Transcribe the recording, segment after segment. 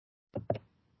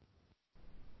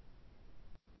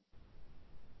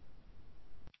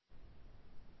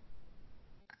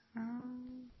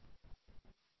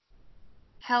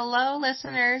Hello,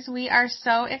 listeners. We are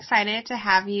so excited to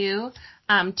have you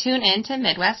tune in to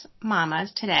Midwest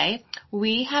Mamas today.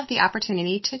 We have the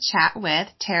opportunity to chat with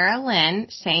Tara Lynn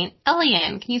St.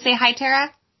 Elian. Can you say hi,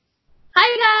 Tara?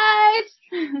 Hi,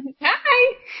 guys.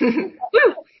 Hi.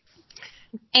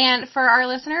 And for our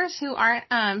listeners who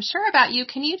aren't sure about you,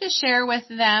 can you just share with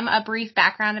them a brief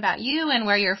background about you and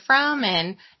where you're from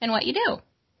and what you do?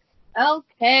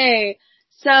 Okay.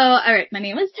 So, alright, my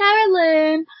name is Tara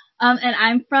Lynn, and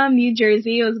I'm from New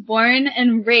Jersey. I was born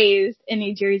and raised in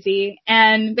New Jersey.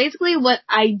 And basically what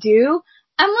I do,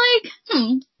 I'm like,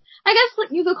 I guess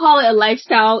you could call it a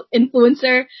lifestyle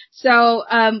influencer. So,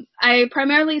 I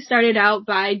primarily started out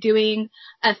by doing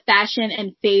a fashion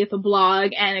and faith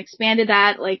blog and expanded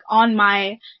that like on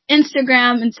my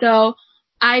Instagram. And so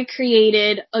I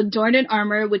created Adorned in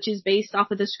Armor, which is based off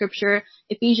of the scripture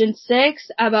Ephesians 6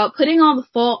 about putting on the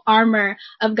full armor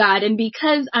of God. And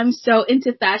because I'm so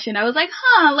into fashion, I was like,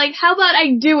 like how about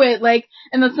I do it like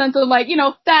in the sense of like,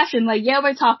 fashion. Like, yeah,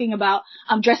 we're talking about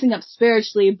dressing up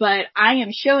spiritually, but I am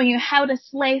showing you how to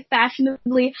slay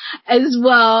fashionably as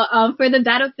well for the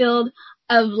battlefield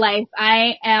of life.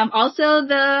 I am also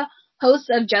the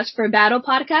host of Just for Battle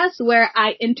podcast, where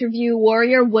I interview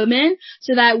warrior women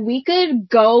so that we could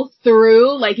go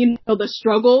through the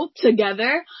struggle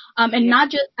together, and not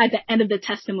just at the end of the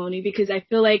testimony, because I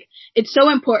feel like it's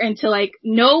so important to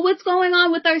know what's going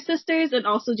on with our sisters and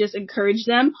also just encourage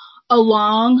them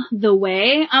along the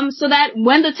way, so that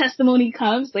when the testimony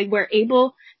comes, we're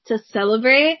able to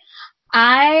celebrate.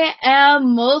 I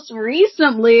am most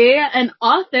recently an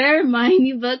author. My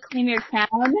new book, Claim Your Crown.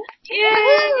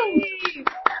 Yay!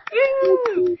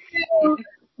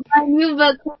 My new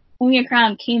book, Claim Your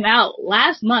Crown, came out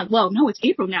last month. Well, no, it's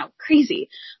April now. Crazy.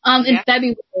 In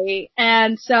February.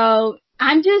 And so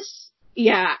I'm just,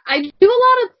 I do a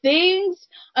lot of things.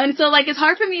 And so it's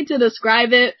hard for me to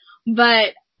describe it,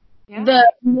 but the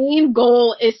main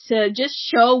goal is to just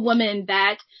show women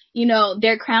that,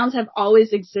 their crowns have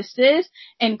always existed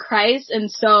in Christ.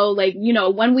 And so,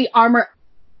 when we armor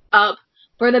up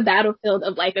for the battlefield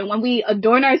of life and when we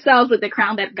adorn ourselves with the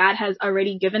crown that God has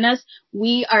already given us,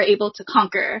 we are able to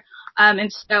conquer.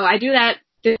 And so I do that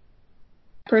through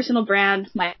personal brand.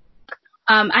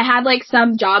 I had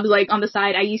some jobs on the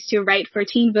side. I used to write for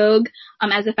Teen Vogue,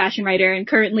 as a fashion writer, and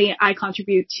currently I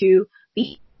contribute to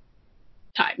the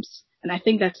Times. And I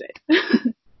think that's it.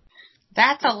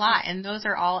 That's a lot, and those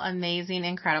are all amazing,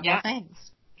 incredible things.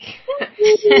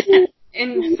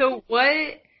 And so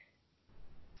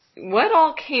what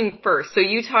all came first? So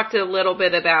you talked a little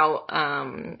bit about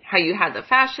how you had the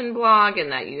fashion blog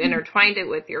and that you intertwined it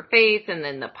with your faith and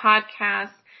then the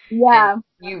podcast. Yeah.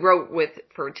 And you wrote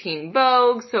for Teen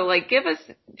Vogue. So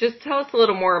tell us a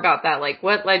little more about that.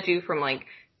 What led you from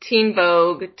Teen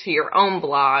Vogue to your own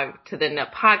blog to then a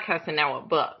podcast and now a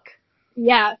book?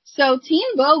 Yeah, so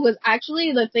Teen Vogue was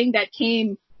actually the thing that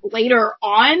came later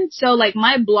on. So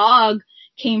my blog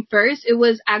came first. It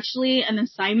was actually an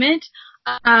assignment.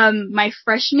 My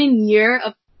freshman year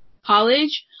of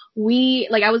college,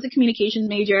 I was a communications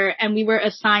major and we were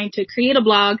assigned to create a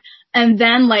blog and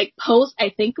then post,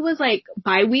 I think it was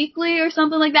bi-weekly or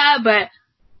something like that, but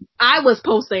I was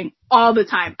posting all the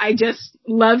time. I just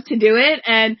loved to do it.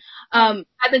 And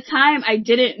at the time, I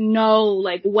didn't know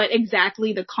what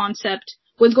exactly the concept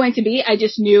was going to be. I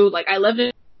just knew I loved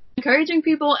encouraging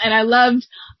people and I loved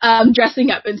dressing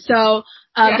up. And so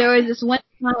there was this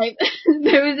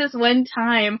one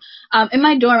time in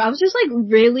my dorm, I was just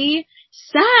really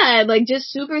sad,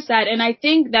 just super sad. And I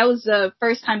think that was the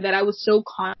first time that I was so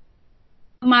conscious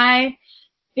of my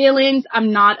feelings.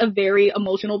 I'm not a very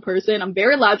emotional person. I'm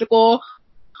very logical.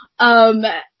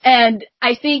 And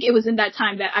I think it was in that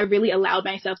time that I really allowed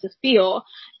myself to feel.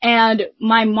 And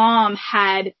my mom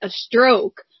had a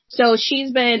stroke. So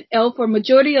she's been ill for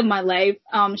majority of my life.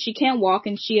 She can't walk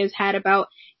and she has had about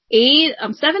 7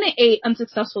 to 8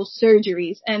 unsuccessful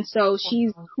surgeries. And so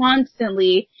she's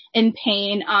constantly in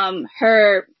pain.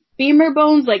 Her femur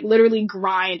bones literally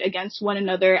grind against one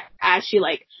another as she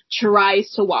tries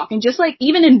to walk. And just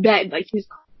even in bed, she's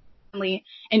constantly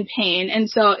in pain. And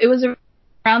so it was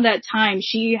around that time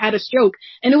she had a stroke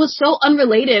and it was so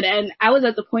unrelated. And I was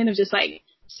at the point of just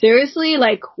seriously,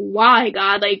 why,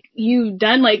 God? You've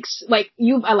done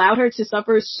you've allowed her to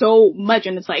suffer so much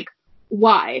and it's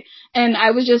why? And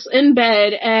I was just in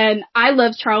bed and I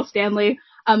love Charles Stanley.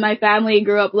 My family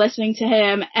grew up listening to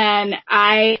him and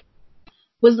I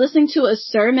was listening to a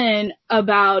sermon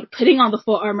about putting on the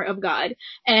full armor of God.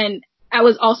 And I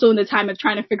was also in the time of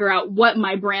trying to figure out what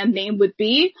my brand name would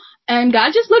be. And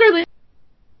God just literally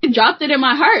dropped it in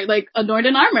my heart, like adorned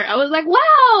in armor. I was like,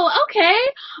 wow, okay.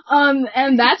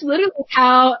 And that's literally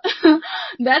how,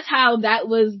 that's how that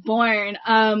was born.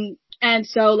 And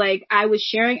so like I was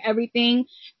sharing everything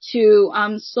to,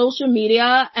 social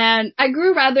media, and I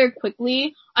grew rather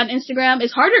quickly on Instagram.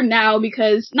 It's harder now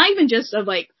because not even just of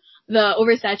like the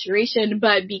oversaturation,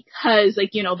 but because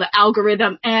like, you know, the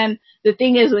algorithm. And the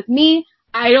thing is with me,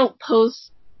 I don't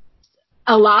post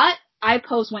a lot. I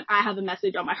post when I have a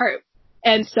message on my heart.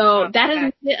 And so that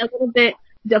has made it a little bit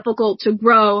difficult to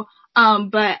grow.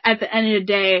 But at the end of the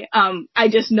day, I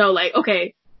just know like,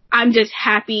 okay, I'm just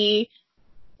happy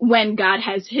when God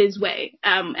has his way.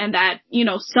 And that, you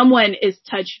know, someone is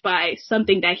touched by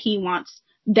something that he wants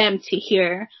them to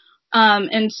hear.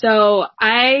 And so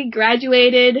I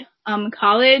graduated,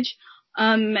 college,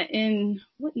 in,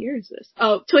 what year is this?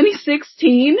 Oh,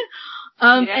 2016.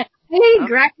 And I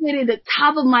graduated the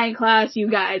top of my class, you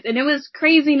guys, and it was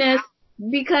craziness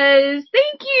because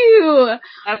thank you.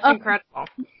 That's incredible.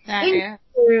 Thank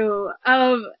you.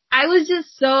 I was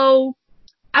just so,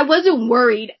 I wasn't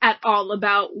worried at all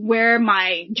about where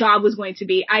my job was going to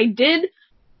be. I did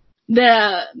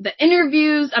the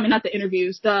interviews, I mean not the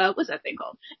interviews, the, what's that thing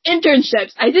called?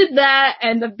 Internships. I did that,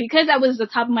 and because I was the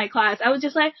top of my class, I was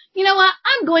just like, you know what,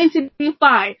 I'm going to be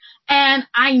fine. And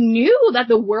I knew that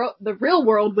the real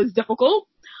world was difficult,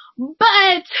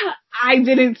 but I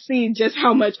didn't see just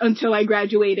how much until I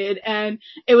graduated, and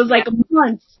it was like a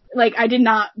month, like I did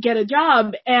not get a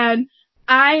job. And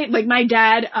like my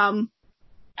dad,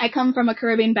 I come from a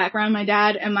Caribbean background. My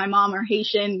dad and my mom are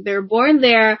Haitian. They're born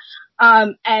there.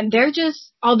 And they're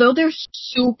just, although they're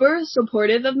super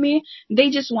supportive of me,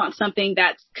 they just want something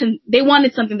that's, they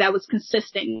wanted something that was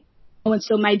consistent. And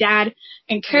so my dad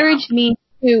encouraged me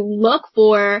to look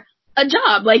for a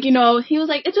job. Like, you know, he was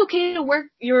like, it's okay to work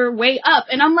your way up.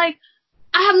 And I'm like,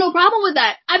 I have no problem with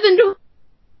that. I've been doing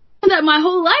that my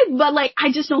whole life, but like,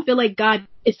 I just don't feel like God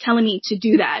is telling me to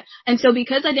do that. And so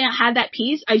because I didn't have that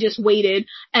peace, I just waited.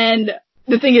 And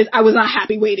the thing is, I was not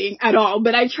happy waiting at all,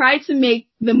 but I tried to make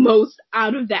the most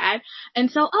out of that. And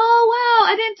so, oh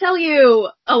wow, I didn't tell you.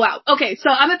 Oh wow. Okay. So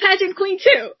I'm a pageant queen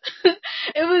too.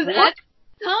 It was at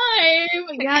the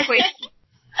time. Yeah.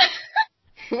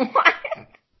 What?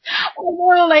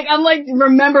 I know, like, I'm like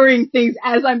remembering things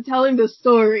as I'm telling the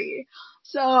story.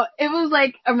 So it was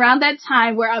like around that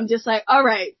time where I'm just like, all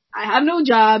right, I have no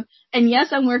job. And yes,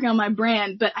 I'm working on my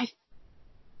brand, but I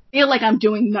feel like I'm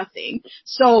doing nothing.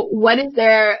 So what is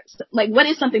there, like, what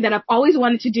is something that I've always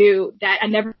wanted to do that I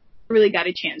never really got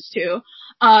a chance to?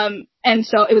 And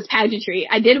so it was pageantry.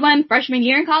 I did one freshman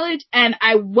year in college and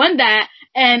I won that.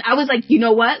 And I was like, you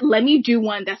know what? Let me do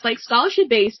one that's like scholarship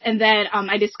based. And then,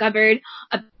 I discovered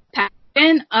a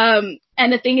pageant.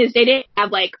 And the thing is they didn't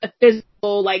have like a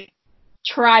physical, like,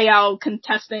 tryout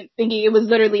contestant thingy. It was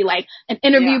literally like an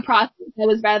interview process that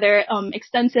was rather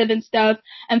extensive and stuff.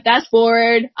 And fast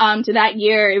forward to that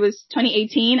year, it was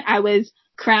 2018. I was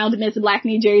crowned Miss Black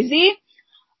New Jersey.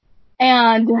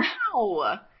 And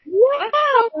wow, that's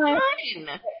so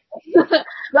fun. But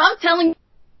I'm telling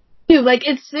you, like,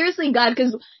 it's seriously God,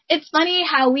 because it's funny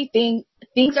how we think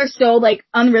things are so like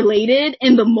unrelated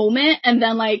in the moment, and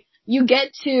then like you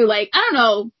get to like, I don't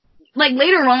know, like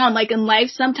later on, like in life,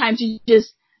 sometimes you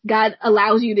just, God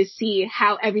allows you to see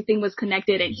how everything was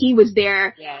connected and he was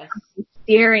there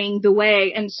steering the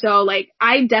way. And so like,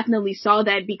 I definitely saw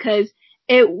that because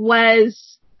it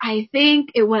was, I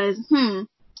think it was,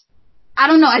 I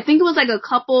don't know. I think it was like a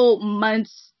couple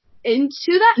months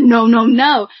into that.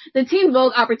 No. The Teen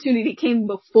Vogue opportunity came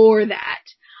before that.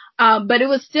 But it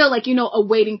was still like, you know, a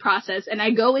waiting process. And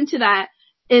I go into that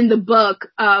in the book,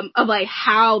 of like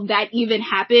how that even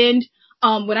happened.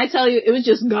 When I tell you, it was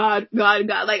just God.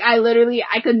 Like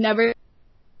I could never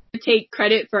take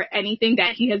credit for anything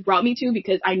that he has brought me to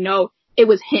because I know it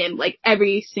was him, like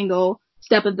every single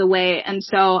step of the way. And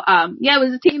so, it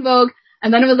was a Teen Vogue,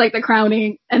 and then it was like the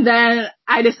crowning, and then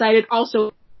I decided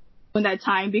also in that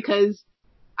time because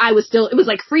it was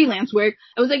like freelance work.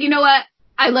 I was like, you know what?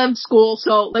 I loved school,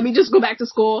 so let me just go back to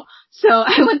school. So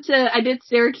I did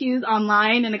Syracuse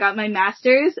online and I got my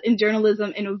master's in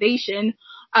journalism innovation.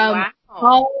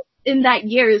 All in that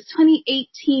year. It was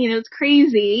 2018. It was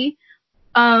crazy.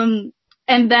 And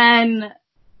then,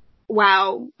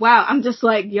 wow. I'm just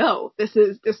like, yo, this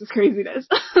is craziness.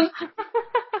 Well,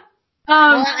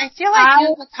 I feel like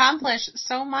you've accomplished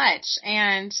so much,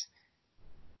 and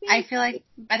I feel like,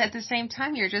 but at the same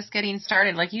time, you're just getting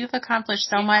started. Like, you've accomplished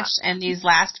so much in these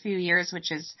last few years,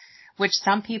 which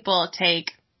some people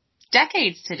take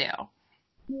decades to do.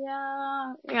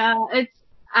 Yeah.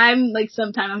 I'm like,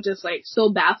 sometimes I'm just like so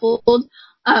baffled.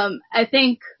 I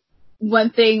think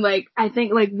one thing, like, I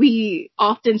think, like, we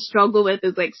often struggle with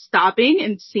is, like, stopping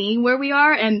and seeing where we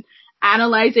are and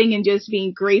analyzing and just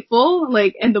being grateful,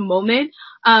 like, in the moment.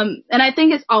 And I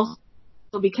think it's also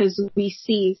because we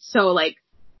see so, like,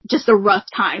 just a rough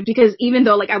time, because even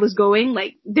though, like, I was going,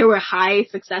 like, there were high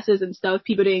successes and stuff,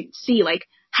 people didn't see, like,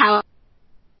 how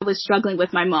I was struggling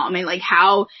with my mom and, like,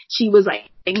 how she was, like,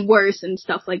 getting worse and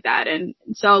stuff like that. And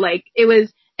so, like, it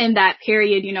was in that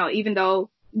period, you know, even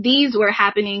though these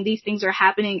things were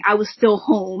happening, I was still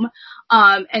home.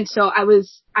 And so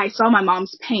I saw my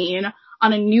mom's pain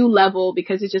on a new level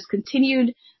because it just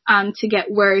continued to get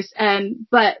worse.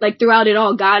 But like throughout it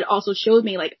all, God also showed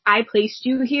me, like, I placed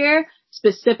you here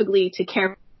specifically to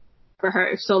care for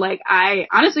her. So like I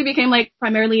honestly became like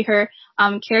primarily her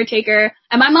caretaker,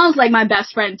 and my mom's like my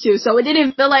best friend too. So it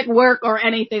didn't feel like work or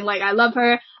anything. Like I love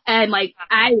her, and like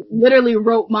I literally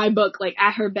wrote my book like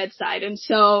at her bedside. And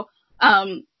so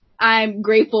I'm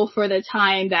grateful for the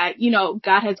time that, you know,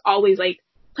 God has always like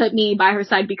put me by her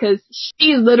side, because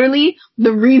she is literally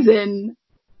the reason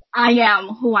I am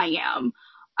who I am.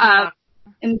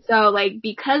 And so like,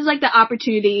 because like the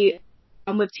opportunity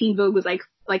with Teen Vogue was like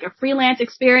a freelance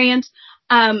experience,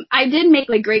 I did make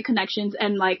like great connections,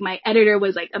 and like my editor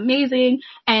was like amazing.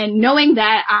 And knowing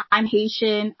that I'm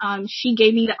Haitian, she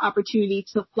gave me the opportunity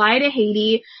to fly to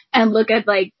Haiti and look at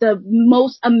like the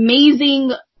most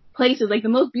amazing places, like the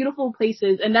most beautiful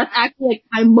places. And that's actually like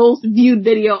my most viewed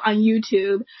video on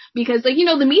YouTube, because like, you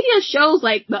know, the media shows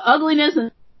like the ugliness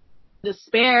and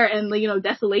despair and, you know,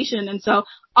 desolation. And so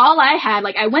all I had,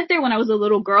 like, I went there when I was a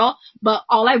little girl, but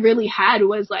all I really had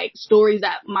was like stories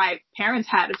that my parents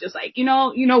had of just like, you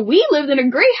know, we lived in a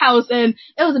great house and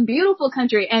it was a beautiful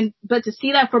country. But to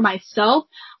see that for myself,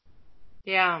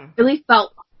 yeah, really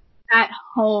felt at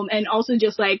home, and also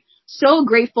just like so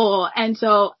grateful. And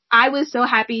so I was so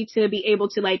happy to be able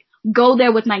to like go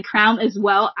there with my crown as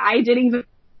well. I didn't even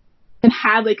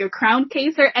have like a crown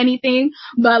case or anything,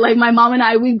 but like my mom and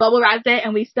I, we bubble wrapped it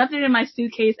and we stuffed it in my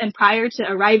suitcase. And prior to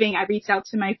arriving, I reached out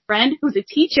to my friend who's a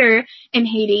teacher in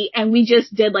Haiti, and we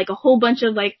just did like a whole bunch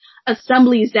of like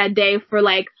assemblies that day for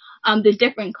like the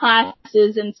different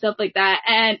classes and stuff like that.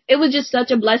 And it was just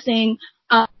such a blessing,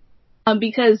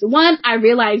 because one, I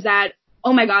realized that,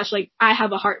 oh my gosh, like I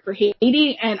have a heart for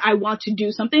Haiti and I want to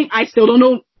do something. I still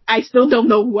don't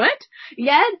know what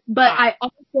yet, but I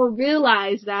also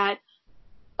realized that,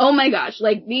 oh my gosh,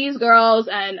 like these girls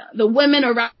and the women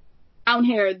around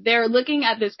here, they're looking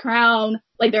at this crown,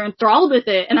 like they're enthralled with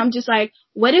it. And I'm just like,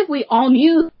 what if we all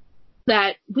knew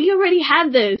that we already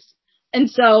had this? And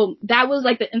so that was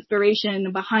like the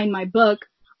inspiration behind my book,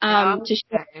 to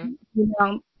share, you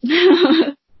know,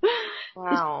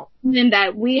 wow, and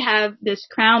that we have this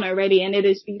crown already, and it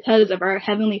is because of our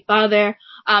Heavenly Father.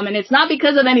 And it's not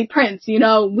because of any prince, you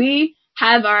know, we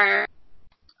have our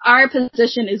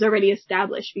position is already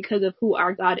established because of who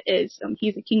our God is.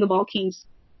 He's the King of all kings.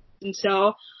 And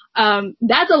so,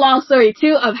 that's a long story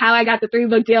too of how I got the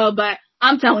 3-book deal, but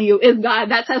I'm telling you, it's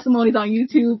God. That testimony's on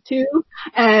YouTube too.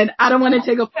 And I don't want to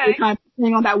take up your time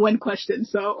saying on that one question.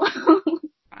 So.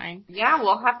 Fine. Yeah,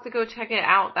 we'll have to go check it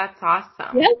out. That's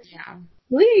awesome. Yes. Yeah.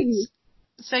 Please.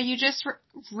 So you just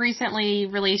recently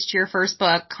released your first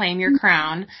book, Claim Your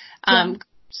Crown.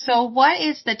 So what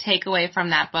is the takeaway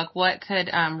from that book? What could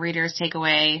readers take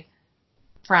away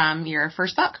from your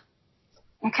first book?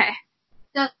 Okay.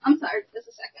 I'm sorry, just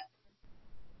a second.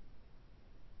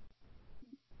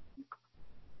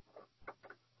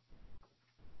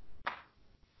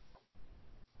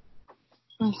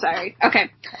 I'm sorry.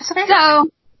 Okay. That's okay.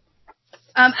 So,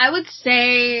 I would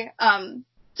say,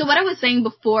 so what I was saying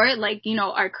before, like, you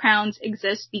know, our crowns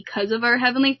exist because of our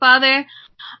Heavenly Father.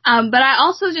 But I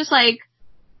also just like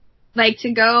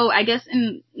to go, I guess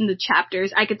in the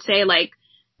chapters, I could say like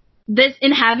this,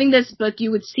 in having this book,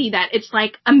 you would see that it's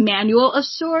like a manual of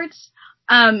sorts.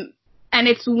 And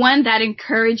it's one that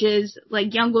encourages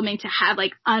like young women to have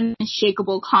like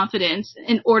unshakable confidence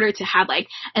in order to have like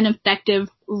an effective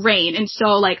reign. And so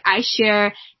like I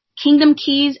share kingdom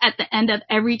keys at the end of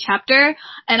every chapter,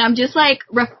 and I'm just like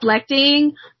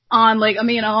reflecting on like, I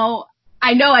mean, you know,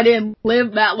 I know I didn't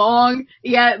live that long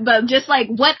yet, but just like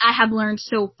what I have learned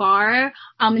so far,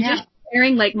 just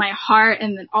sharing like my heart,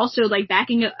 and then also like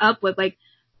backing it up with like,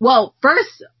 well,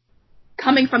 first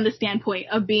coming from the standpoint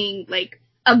of being like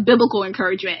a biblical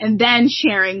encouragement, and then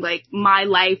sharing like my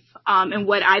life, and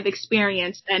what I've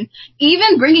experienced, and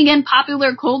even bringing in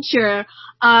popular culture.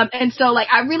 And so like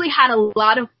I really had a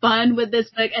lot of fun with this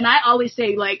book, and I always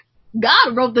say like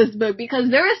God wrote this book,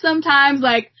 because there are sometimes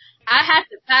like I had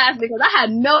to pass because I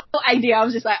had no idea. I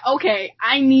was just like, okay,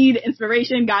 I need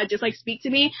inspiration. God, just like speak to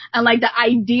me. And like the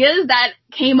ideas that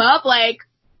came up, like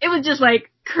it was just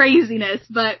like craziness.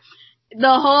 But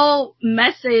the whole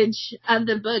message of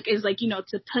the book is like,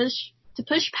 to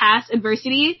push past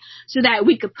adversity so that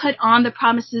we could put on the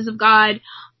promises of God,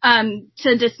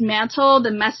 to dismantle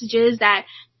the messages that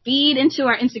feed into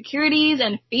our insecurities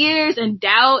and fears and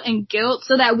doubt and guilt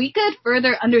so that we could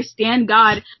further understand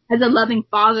God as a loving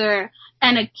father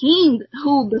and a king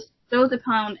who bestows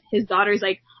upon his daughters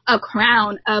like a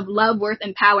crown of love, worth,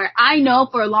 and power. I know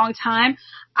for a long time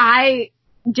I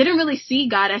didn't really see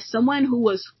God as someone who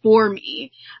was for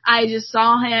me. I just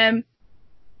saw him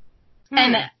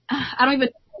and I don't even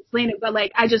explain it, but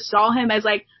like I just saw him as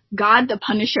like God the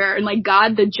punisher and like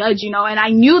God the judge, and I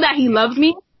knew that he loved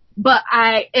me, but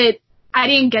I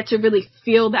didn't get to really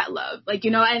feel that love, like,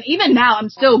 and even now I'm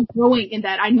still growing in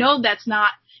that. I know that's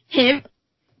not him,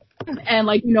 and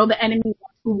like, the enemy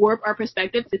wants to warp our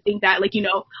perspective to think that like,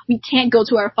 we can't go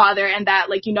to our father and that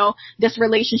like, this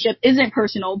relationship isn't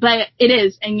personal, but it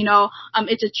is. And,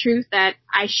 it's a truth that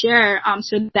I share,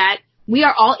 so that we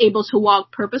are all able to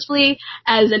walk purposefully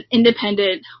as an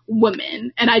independent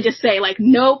woman. And I just say like,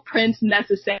 no prince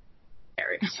necessary.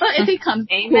 But if he comes,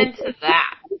 amen to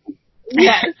that.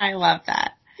 Yes. I love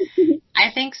that.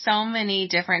 I think so many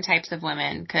different types of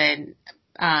women could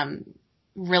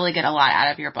really get a lot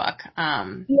out of your book.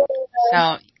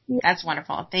 So that's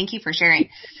wonderful. Thank you for sharing.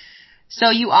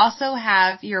 So you also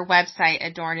have your website,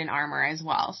 Adorned in Armor, as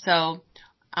well. So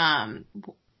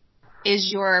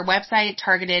is your website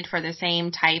targeted for the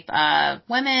same type of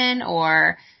women,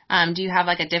 or do you have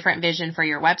like a different vision for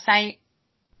your website?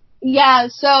 Yeah,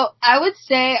 so I would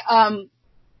say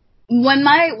when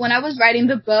I was writing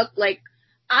the book, like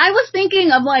I was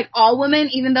thinking of like all women,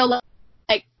 even though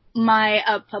like my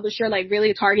publisher like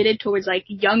really targeted towards like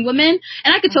young women,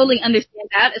 and I could totally understand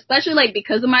that, especially like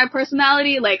because of my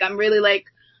personality. Like I'm really like,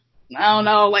 I don't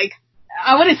know, like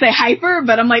I wouldn't say hyper,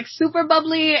 but I'm like super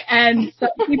bubbly, and some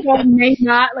people may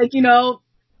not like,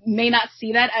 may not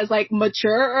see that as like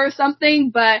mature or something.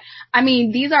 But I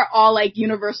mean, these are all like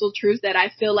universal truths that I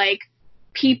feel like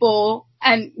people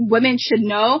and women should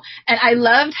know. And I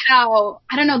loved how,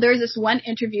 I don't know, there was this one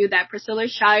interview that Priscilla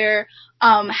Shirer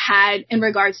had in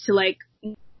regards to like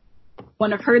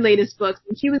one of her latest books,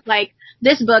 and she was like,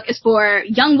 this book is for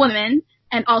young women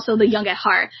and also the young at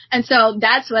heart. And so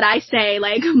that's what I say,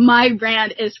 like, my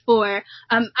brand is for.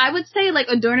 I would say, like,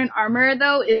 Adorned in Armor,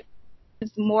 though,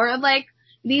 is more of, like,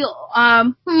 the,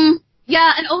 an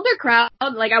older crowd.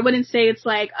 Like, I wouldn't say it's,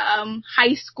 like,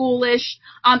 high schoolish.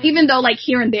 Even though, like,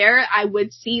 here and there, I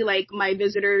would see, like, my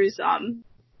visitors,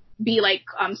 be, like,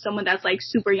 someone that's, like,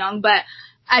 super young. But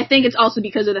I think it's also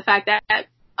because of the fact that,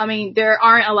 I mean, there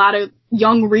aren't a lot of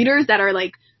young readers that are,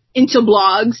 like, into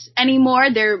blogs anymore.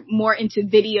 They're more into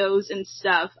videos and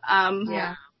stuff. I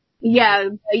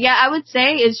would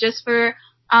say it's just for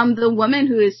the woman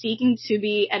who is seeking to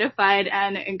be edified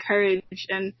and encouraged.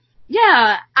 And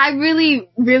yeah, I really,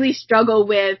 really struggle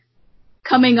with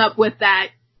coming up with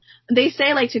that. They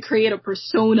say like to create a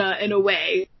persona in a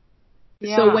way.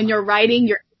 Yeah. So when you're writing,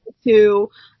 you're to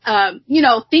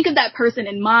think of that person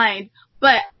in mind,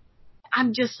 but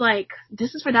I'm just like,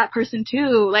 this is for that person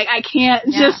too. Like, I can't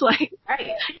just like,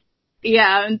 right.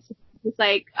 Yeah. And it's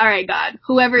like, all right, God,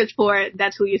 whoever it's for,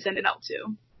 that's who you send it out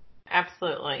to.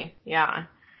 Absolutely. Yeah.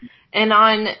 And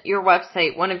on your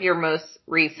website, one of your most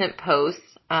recent posts,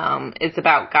 is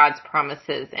about God's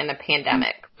promises in a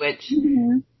pandemic, which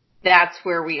that's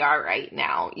where we are right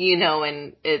now,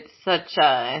 and it's such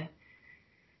a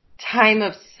time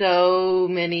of so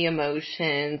many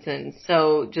emotions and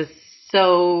so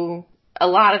a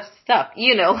lot of stuff,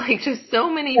 like just so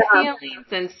many feelings.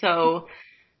 And so,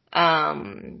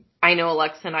 I know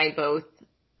Alexa and I both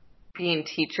being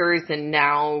teachers and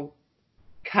now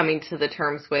coming to the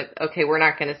terms with, okay, we're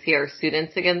not going to see our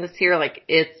students again this year. Like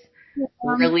it's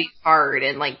really hard,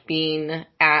 and like being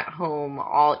at home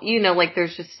all, like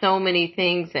there's just so many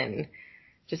things, and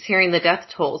just hearing the death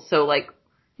toll. So like,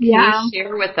 can you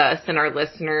share with us and our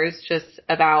listeners just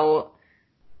about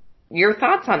your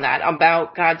thoughts on that,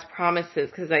 about God's promises?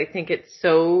 Because I think it's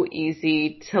so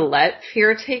easy to let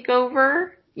fear take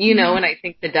over, and I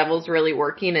think the devil's really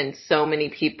working in so many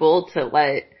people to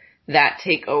let that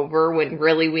take over, when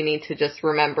really we need to just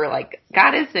remember, like,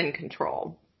 God is in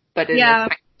control. But in this time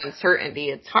of uncertainty,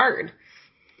 it's hard.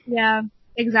 Yeah,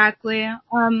 exactly.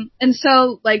 And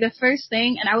so, like, the first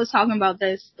thing, and I was talking about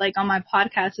this, like, on my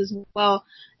podcast as well,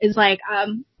 is, like,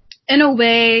 in a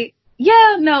way,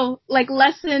 like,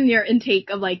 lessen your intake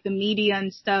of, like, the media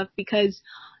and stuff, because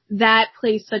that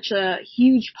plays such a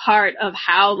huge part of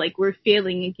how, like, we're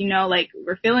feeling, you know, like,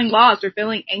 we're feeling lost, we're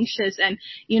feeling anxious, and,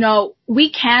 you know,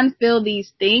 we can feel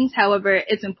these things. However,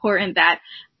 it's important that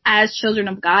as children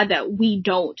of God that we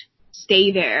don't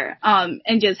stay there.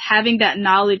 And just having that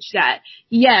knowledge that,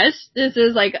 yes, this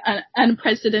is like an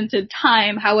unprecedented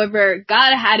time. However,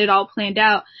 God had it all planned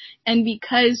out. And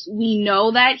because we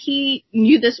know that he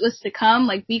knew this was to come,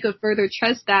 like, we could further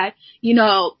trust that, you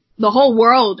know, the whole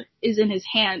world is in his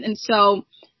hand. And so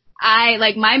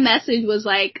my message was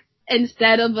like,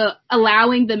 instead of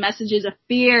allowing the messages of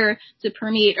fear to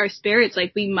permeate our spirits,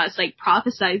 like, we must like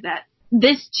prophesy that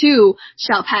this too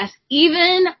shall pass,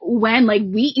 even when like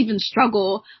we even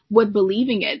struggle with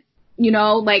believing it. You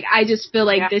know, like, I just feel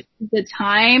like this is the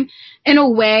time in a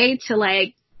way to,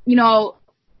 like, you know,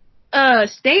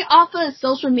 stay off of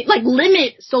social media, like,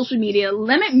 limit social media,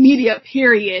 limit media,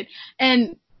 period,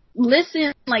 and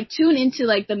listen, like, tune into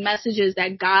like the messages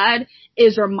that God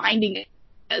is reminding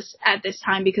us at this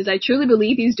time, because I truly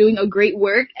believe he's doing a great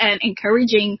work and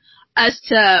encouraging us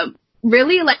to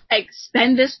really like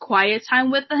spend this quiet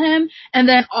time with him, and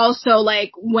then also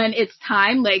like when it's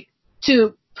time, like,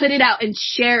 to put it out and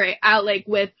share it out, like,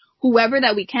 with whoever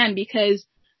that we can, because,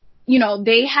 you know,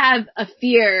 they have a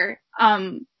fear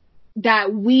that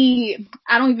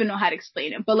I don't even know how to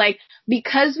explain it, but like,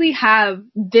 because we have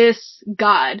this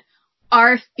God,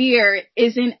 our fear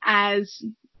isn't as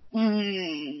I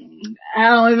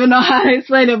don't even know how to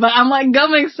explain it, but I'm like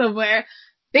going somewhere.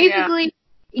 Basically,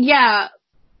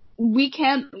 we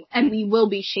can and we will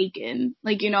be shaken,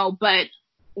 like, you know, but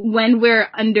when we're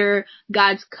under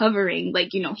God's covering,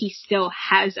 like, you know, he still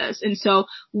has us. And so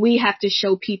we have to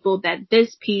show people that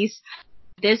this peace,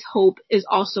 this hope is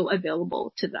also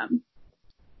available to them.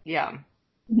 Yeah.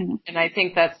 Mm-hmm. And I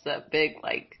think that's the big,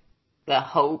 like, the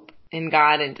hope in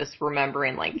God, and just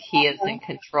remembering, like, he is in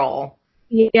control.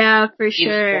 Yeah, for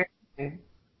sure.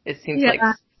 It seems like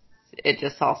it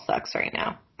just all sucks right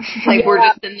now. Like, we're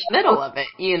just in the middle of it,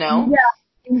 you know?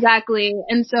 Yeah, exactly.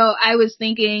 And so I was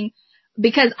thinking,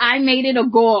 because I made it a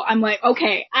goal, I'm like,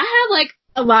 okay, I have like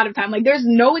a lot of time. Like, there's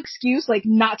no excuse, like,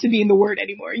 not to be in the Word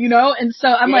anymore, you know? And so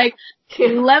I'm like,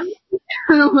 let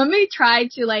me try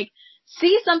to, like,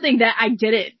 see something that I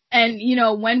didn't. And, you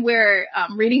know, when we're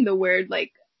reading the Word,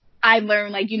 like, I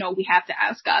learned, like, you know, we have to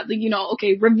ask God, like, you know,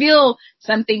 okay, reveal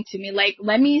something to me. Like,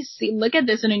 let me look at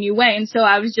this in a new way. And so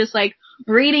I was just like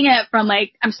reading it from,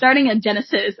 like, I'm starting at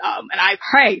Genesis, and I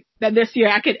pray that this year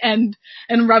I could end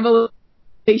in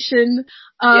Revelation.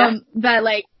 That,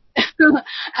 like,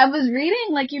 I was reading,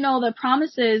 like, you know, the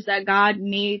promises that God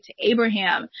made to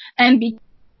Abraham, and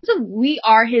because we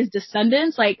are his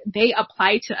descendants, like, they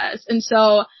apply to us. And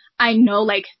so I know,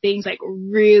 like, things like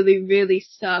really, really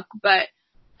suck, but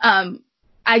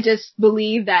I just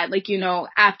believe that, like, you know,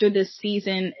 after this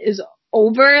season is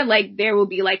over, like, there will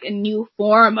be like a new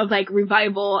form of like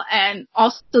revival, and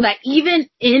also that even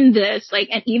in this, like,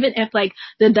 and even if like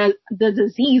the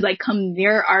disease like come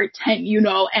near our tent, you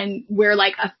know, and we're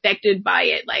like affected by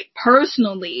it, like,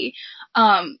 personally,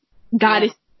 God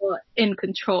is still in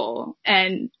control,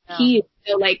 and he is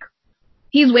still, like,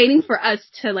 he's waiting for us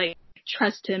to like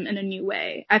trust him in a new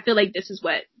way. I feel like this is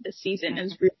what the season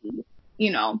is really,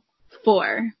 you know,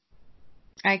 for.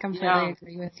 I completely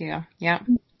agree with you. Yeah.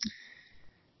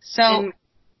 So,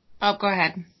 go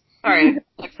ahead. Sorry.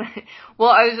 Well,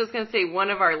 I was just going to say, one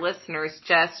of our listeners,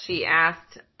 Jess, she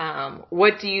asked,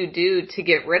 what do you do to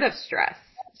get rid of stress?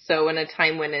 So in a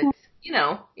time when it's, you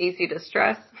know, easy to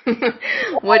stress,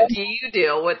 what do you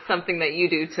do? What's something that you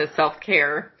do to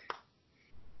self-care?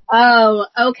 Oh,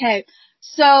 okay.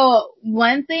 So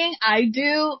one thing I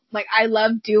do, like, I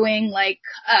love doing like,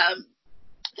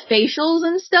 facials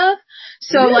and stuff.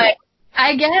 So like,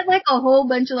 I get like a whole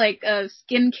bunch of like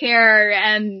skincare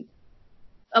and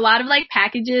a lot of like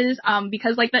packages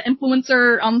because like the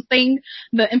influencer thing,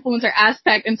 the influencer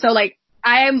aspect, and so like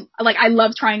I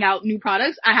love trying out new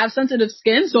products. I have sensitive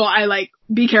skin, so I like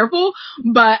be careful,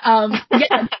 but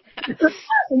yeah,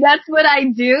 that's what I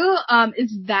do.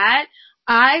 Is that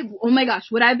oh my gosh,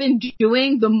 what I've been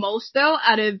doing the most though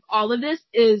out of all of this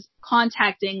is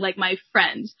contacting like my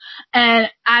friends. And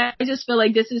I just feel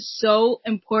like this is so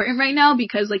important right now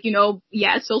because, like, you know,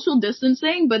 social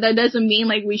distancing, but that doesn't mean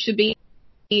like we should be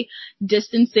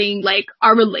distancing like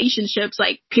our relationships,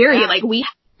 like, period. Like, we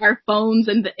have our phones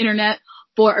and the internet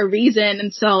for a reason.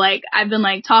 And so like I've been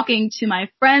like talking to my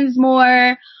friends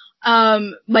more.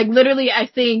 Like, literally I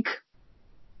think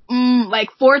like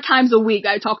 4 times a week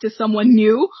I talk to someone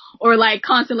new, or like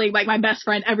constantly like my best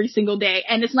friend every single day.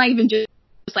 And it's not even just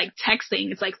like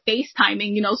texting, it's like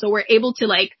FaceTiming, you know, so we're able to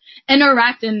like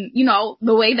interact in, you know,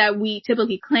 the way that we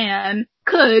typically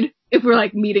could if we're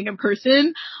like meeting in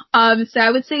person. So I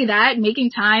would say that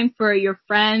making time for your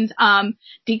friends,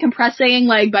 decompressing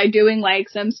like by doing like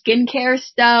some skincare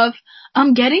stuff,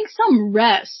 getting some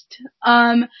rest.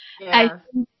 I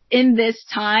think in this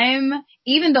time,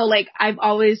 even though like I've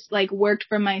always like worked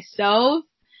for myself,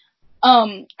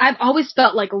 I've always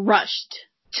felt like rushed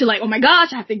to like, oh my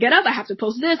gosh, I have to get up, I have to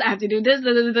post this, I have to do this,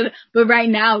 da, da, da, da. But right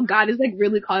now, God is like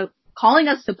really calling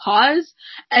us to pause.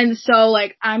 And so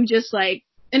like, I'm just like,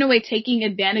 in a way, taking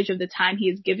advantage of the time he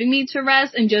is giving me to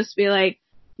rest and just be like,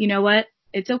 you know what?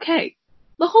 It's okay.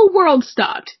 The whole world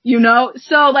stopped, you know?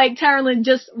 So like, Taralyn,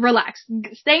 just relax.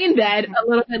 Stay in bed a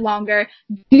little bit longer.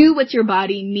 Do what your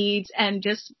body needs and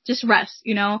just rest,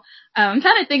 you know? I'm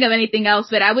trying to think of anything else,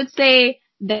 but I would say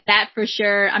that for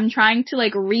sure. I'm trying to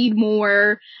like read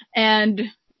more and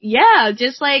yeah,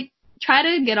 just like try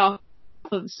to get off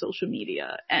of social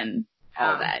media and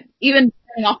all that. Even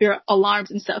turning off your alarms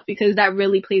and stuff because that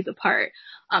really plays a part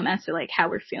as to like how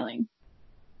we're feeling.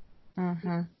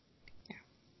 Mhm.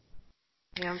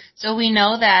 Yeah. So we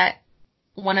know that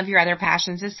one of your other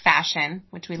passions is fashion,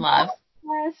 which we love.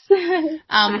 Yes.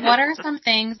 What are some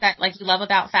things that like you love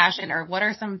about fashion, or what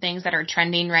are some things that are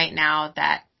trending right now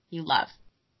that you love?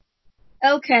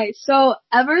 Okay, so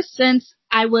ever since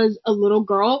I was a little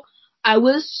girl, I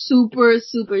was super,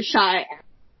 super shy.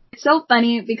 It's so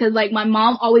funny because like my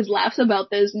mom always laughs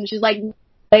about this and she's like,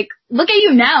 look at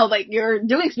you now, like you're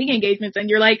doing speaking engagements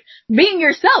and you're like being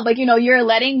yourself, like, you know, you're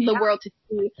letting the world to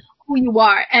see who you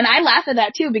are. And I laugh at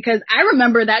that too because I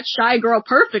remember that shy girl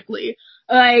perfectly.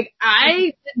 Like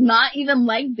I did not even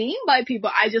like being by people.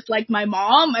 I just liked my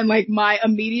mom and like my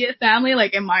immediate family,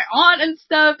 like and my aunt and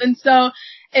stuff. And so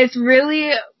it's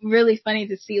really, really funny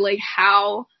to see like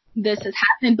how this has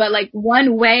happened. But like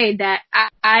one way that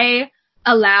I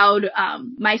allowed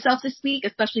myself to speak,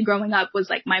 especially growing up, was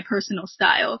like my personal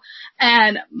style.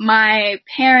 And my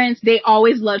parents, they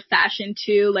always loved fashion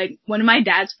too. Like one of my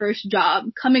dad's first job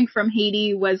coming from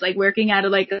Haiti was like working at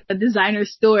a designer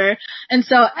store. And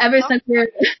so ever since we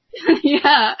were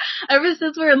ever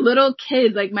since we were little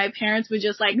kids, like my parents would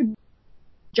just like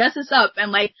dress us up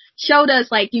and like showed us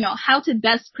like, you know, how to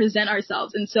best present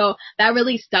ourselves. And so that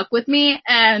really stuck with me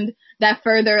and that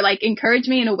further like encouraged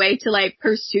me in a way to like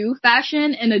pursue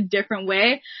fashion in a different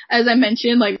way. As I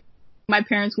mentioned, like my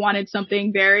parents wanted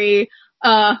something very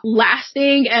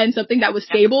lasting and something that was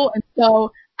stable. And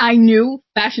so I knew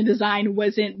fashion design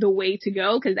wasn't the way to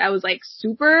go because that was like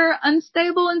super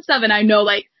unstable and stuff. And I know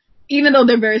like even though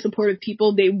they're very supportive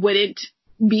people, they wouldn't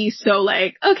be so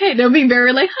like, okay, they'll be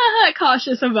very like,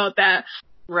 cautious about that.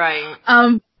 Right.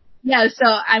 Yeah, so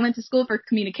I went to school for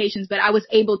communications, but I was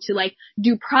able to like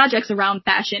do projects around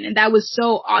fashion and that was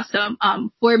so awesome,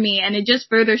 for me. And it just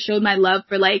further showed my love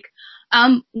for like,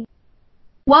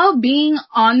 well, being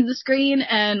on the screen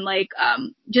and like,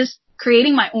 just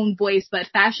creating my own voice, but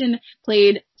fashion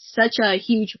played such a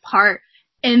huge part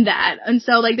in that. And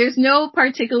so like, there's no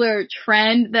particular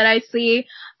trend that I see,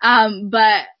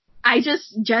 but I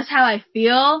just how I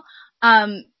feel,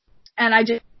 and I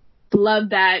just love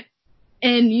that.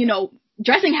 And, you know,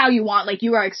 dressing how you want, like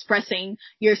you are expressing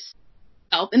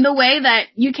yourself in the way that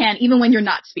you can, even when you're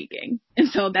not speaking. And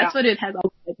so that's what it has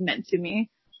always meant to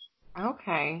me.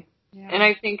 Okay. Yeah. And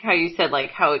I think how you said, like,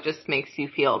 how it just makes you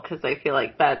feel, because I feel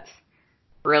like that's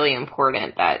really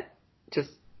important, that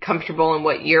just comfortable in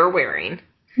what you're wearing.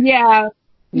 Yeah.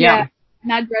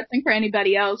 Not dressing for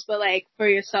anybody else, but like for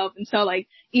yourself. And so like,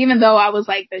 even though I was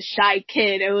like the shy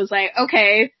kid, it was like,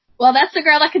 okay, well, that's the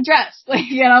girl that can dress. Like,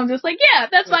 you know, I'm just like, yeah,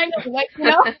 that's fine. Like, you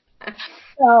know?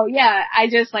 So yeah, I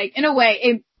just like, in a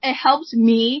way, it helped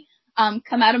me,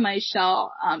 come out of my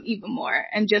shell, even more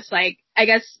and just like, I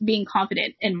guess being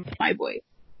confident in my voice.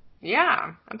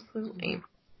 Yeah, absolutely.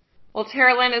 Well,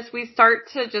 Taralyn, as we start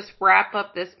to just wrap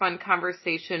up this fun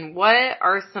conversation, what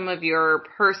are some of your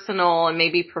personal and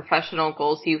maybe professional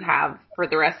goals you have for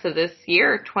the rest of this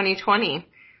year, 2020?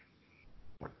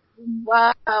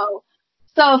 Wow.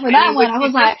 So for that one, I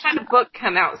was like, just had a book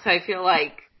come out, so I feel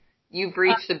like you've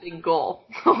reached a big goal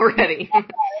already.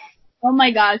 Oh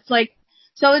my gosh. Like,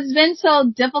 so it's been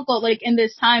so difficult, like, in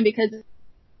this time because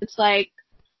it's like,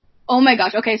 oh my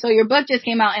gosh. Okay. So your book just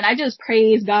came out and I just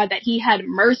praise God that he had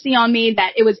mercy on me,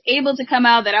 that it was able to come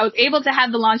out, that I was able to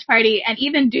have the launch party and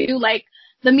even do like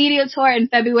the media tour in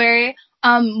February.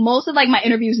 Most of like my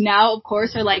interviews now, of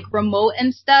course, are like remote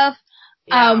and stuff.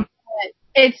 Yeah. But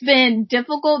it's been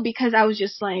difficult because I was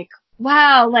just like,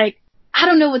 wow, like, I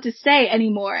don't know what to say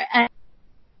anymore.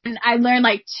 And I learned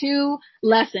like 2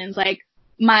 lessons. Like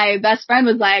my best friend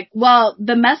was like, well,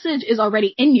 the message is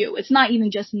already in you. It's not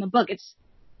even just in the book. It's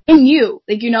in you.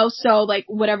 Like, you know, so like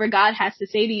whatever God has to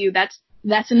say to you, that's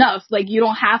that's enough. Like, you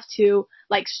don't have to,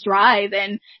 like, strive.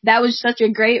 And that was such a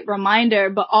great reminder.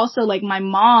 But also, like, my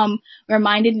mom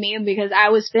reminded me, because I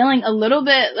was feeling a little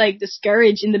bit, like,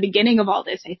 discouraged in the beginning of all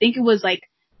this. I think it was, like,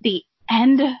 the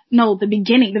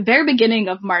very beginning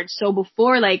of March. So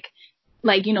before, like,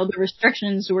 the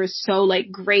restrictions were so,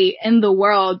 like, great in the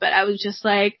world. But I was just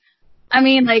like, I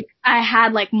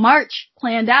had, like, March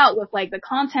planned out with, like, the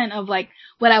content of, like,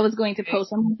 what I was going to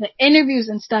post on the interviews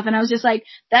and stuff. And I was just like,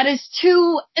 that is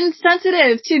too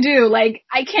insensitive to do. Like,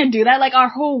 I can't do that. Like, our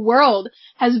whole world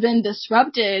has been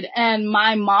disrupted. And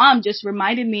my mom just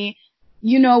reminded me,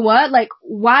 you know what? Like,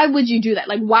 why would you do that?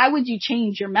 Like, why would you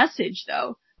change your message,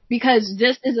 though? Because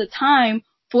this is a time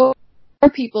for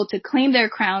people to claim their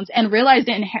crowns and realize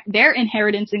their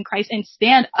inheritance in Christ and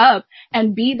stand up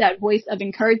and be that voice of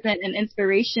encouragement and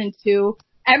inspiration to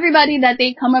everybody that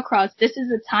they come across. This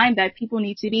is a time that people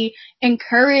need to be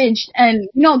encouraged and,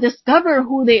 discover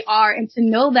who they are, and to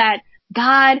know that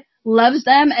God loves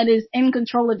them and is in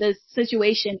control of this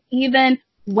situation, even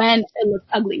when it looks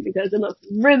ugly, because it looks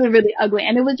really, really ugly.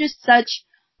 And it was just such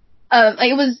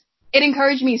it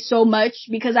encouraged me so much,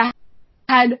 because I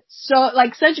had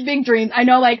such big dreams. I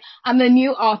know, like, I'm the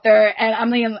new author, and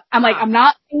I'm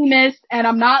not famous, and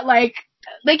I'm not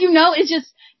it's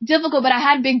just difficult, but I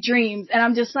had big dreams, and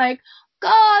I'm just like,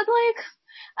 God, like,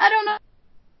 I don't know,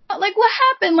 like, what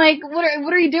happened? Like,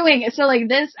 what are you doing? So, like,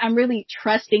 this, I'm really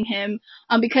trusting him,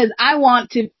 because I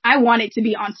want it to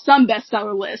be on some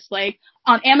bestseller list. Like,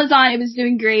 on Amazon, it was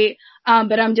doing great,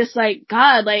 but I'm just like,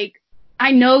 God, like,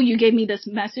 I know you gave me this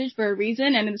message for a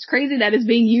reason, and it's crazy that it's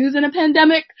being used in a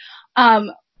pandemic.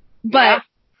 But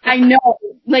I know,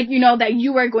 like, that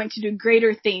you are going to do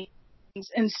greater things.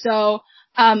 And so,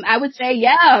 I would say,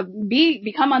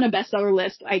 become on a bestseller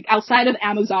list, like, outside of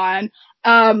Amazon.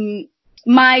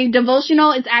 My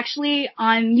devotional is actually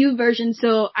on YouVersion,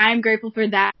 so I'm grateful for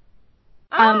that.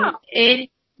 And it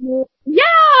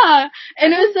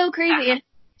was so crazy.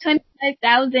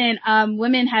 25,000,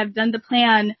 women have done the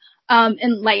plan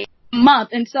in like a month.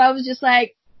 And so I was just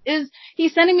like,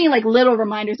 he's sending me like little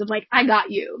reminders of like, I got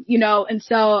you, and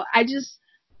so I just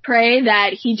pray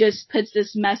that he just puts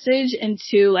this message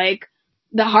into like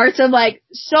the hearts of like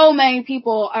so many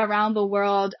people around the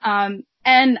world.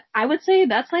 And I would say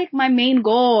that's like my main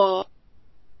goal.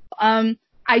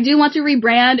 I do want to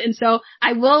rebrand, and so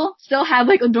I will still have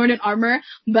like Adorned in Armor,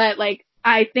 but like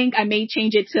I think I may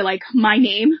change it to like my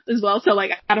name as well. So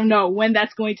like I don't know when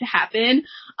that's going to happen.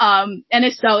 And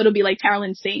if so, it'll be like Tara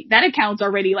Lynn Saint. That account's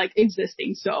already like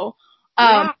existing. So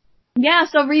so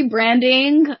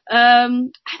rebranding. I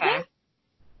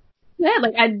think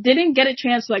like I didn't get a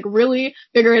chance to like really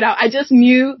figure it out. I just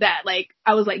knew that like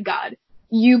I was like, God,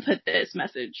 you put this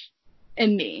message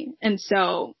in me, and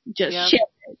so just share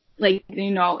it, like,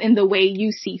 in the way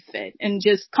you see fit, and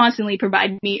just constantly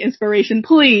provide me inspiration,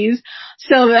 please,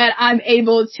 so that I'm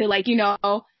able to like,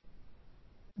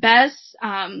 best,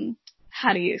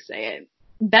 how do you say it?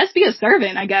 Best be a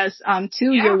servant, I guess,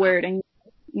 to your word, and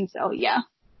so,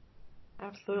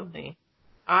 Absolutely.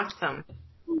 Awesome.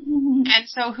 And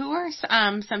so who are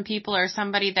some people or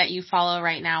somebody that you follow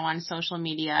right now on social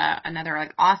media, another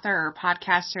like author or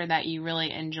podcaster that you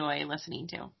really enjoy listening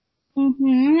to?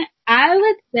 I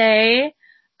would say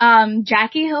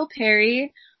Jackie Hill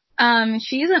Perry.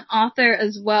 She's an author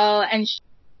as well, and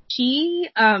she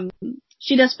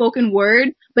does spoken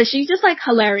word, but she's just like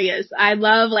hilarious. I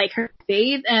love like her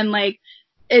faith, and like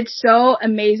it's so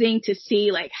amazing to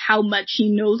see like how much she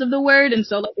knows of the word, and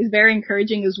so like it's very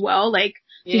encouraging as well. Like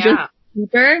to just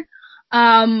deeper.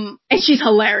 And she's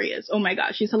hilarious. Oh my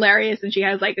gosh, she's hilarious, and she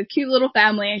has like a cute little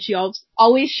family, and she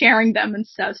always sharing them and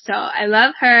stuff. So I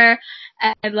love her.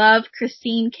 I love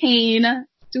Christine Kane.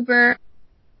 Super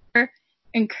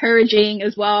encouraging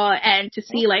as well, and to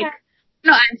see like,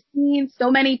 I've seen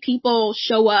so many people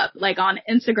show up like on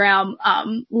Instagram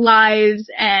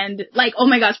lives, and like, oh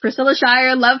my gosh, Priscilla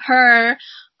Shirer, love her.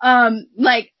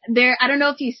 Like I don't know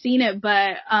if you've seen it,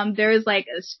 but there's like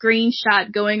a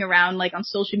screenshot going around like on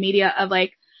social media of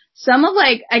like some of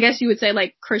like, I guess you would say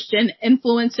like Christian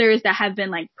influencers that have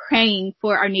been like praying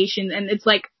for our nation, and it's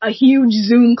like a huge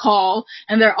Zoom call,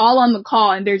 and they're all on the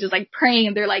call, and they're just like praying,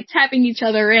 and they're like tapping each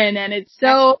other in, and it's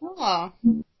so cool.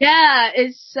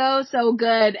 It's so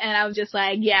good. And I was just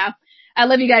like, I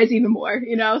love you guys even more,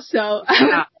 so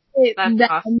that's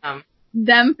awesome.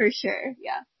 Them for sure.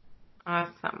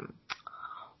 Awesome.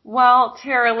 Well,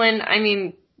 Tara Lynn, I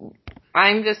mean,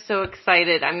 I'm just so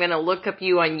excited. I'm going to look up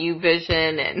you on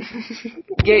YouVersion and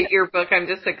get your book. I'm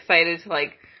just excited to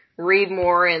like read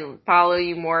more and follow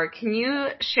you more. Can you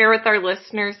share with our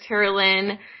listeners, Tara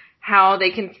Lynn, how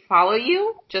they can follow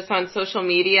you just on social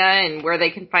media and where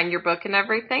they can find your book and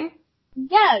everything?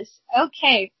 Yes.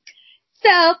 Okay.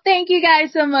 So thank you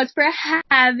guys so much for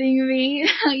having me.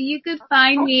 You could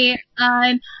find me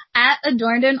on at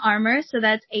Adorned in Armor. So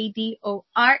that's ADORNEDINAMOR.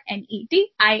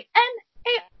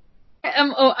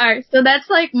 So that's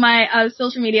like my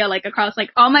social media, like across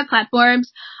like all my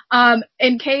platforms.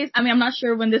 In case, I mean, I'm not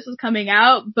sure when this is coming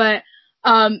out, but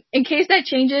in case that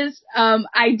changes,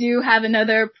 I do have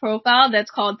another profile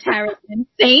that's called Tara Lynn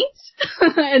Saint,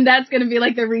 and that's gonna be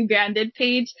like the rebranded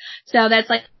page. So that's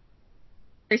like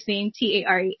first name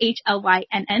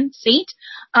TAREHLYNN Saint.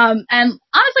 And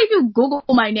honestly, if you Google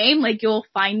my name, like you'll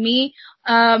find me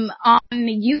on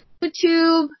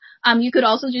YouTube. You could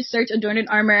also just search Adorned in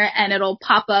Armor and it'll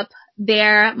pop up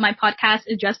there. My podcast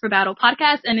is Dress for Battle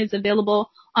podcast and it's available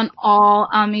on all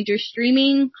major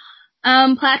streaming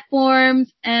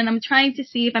platforms. And I'm trying to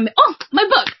see if my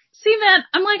book. See, man,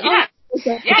 I'm like, yeah.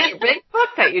 Okay. Yeah, your big book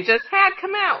that you just had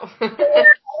come out.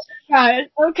 Right.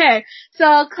 Okay.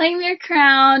 So Claim Your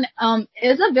Crown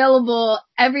is available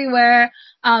everywhere.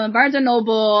 Barnes and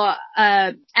Noble,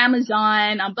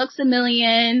 Amazon, Books A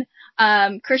Million,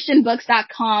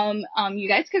 ChristianBooks.com. You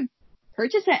guys could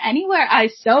purchase it anywhere. I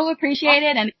so appreciate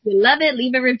it. And if you love it,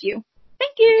 leave a review.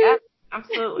 Thank you. Yeah,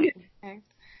 absolutely.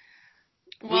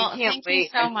 Well, thank you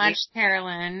so much,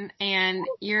 Carolyn. And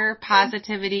your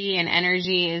positivity and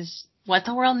energy is what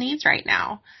the world needs right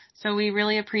now. So we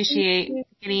really appreciate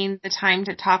getting the time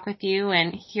to talk with you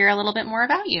and hear a little bit more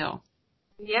about you.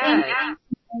 Yeah.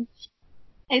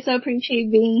 I so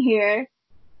appreciate being here.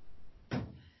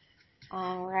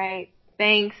 All right.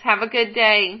 Thanks. Have a good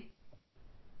day.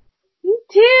 You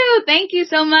too. Thank you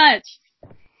so much.